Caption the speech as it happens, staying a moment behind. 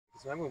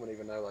Because no one would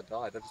even know I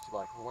died. They'd just be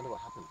like, I wonder what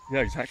happened. Yeah,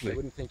 exactly. They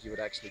wouldn't think you would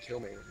actually kill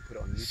me when you put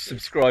it on YouTube.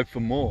 Subscribe for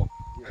more.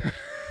 Yeah,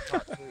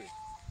 part 2.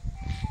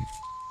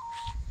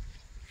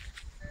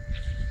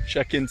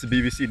 Check into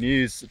BBC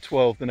News at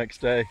 12 the next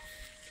day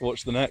to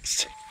watch the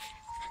next.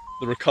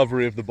 The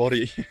recovery of the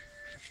body.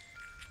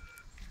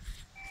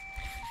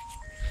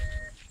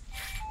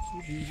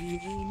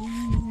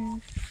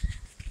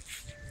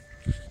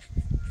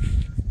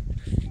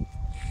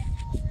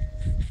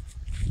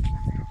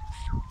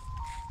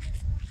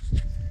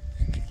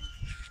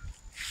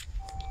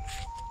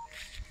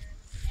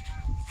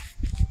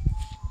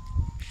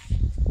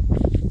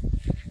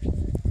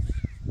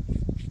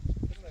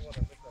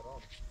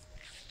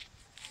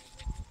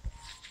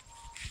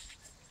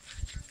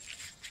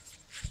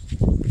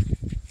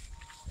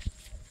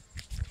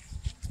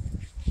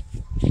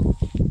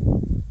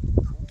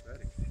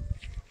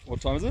 What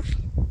time is it?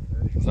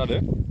 Is that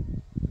it?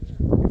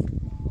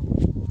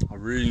 I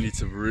really need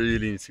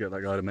to get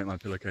that guy to make my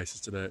pillowcases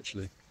today,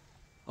 actually.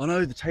 Oh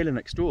no, the tailor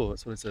next door.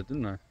 That's what I said,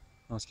 didn't I?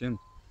 Ask him.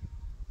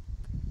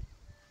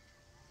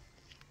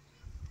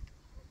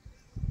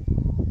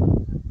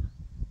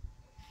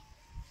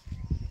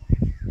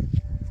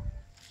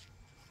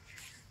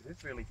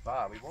 It's really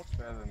far. We walked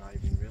further than I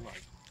even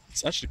realised.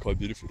 It's actually quite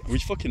beautiful. We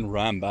fucking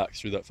ran back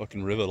through that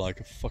fucking river like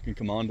a fucking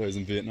commandos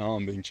in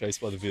Vietnam being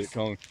chased by the Viet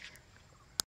Cong.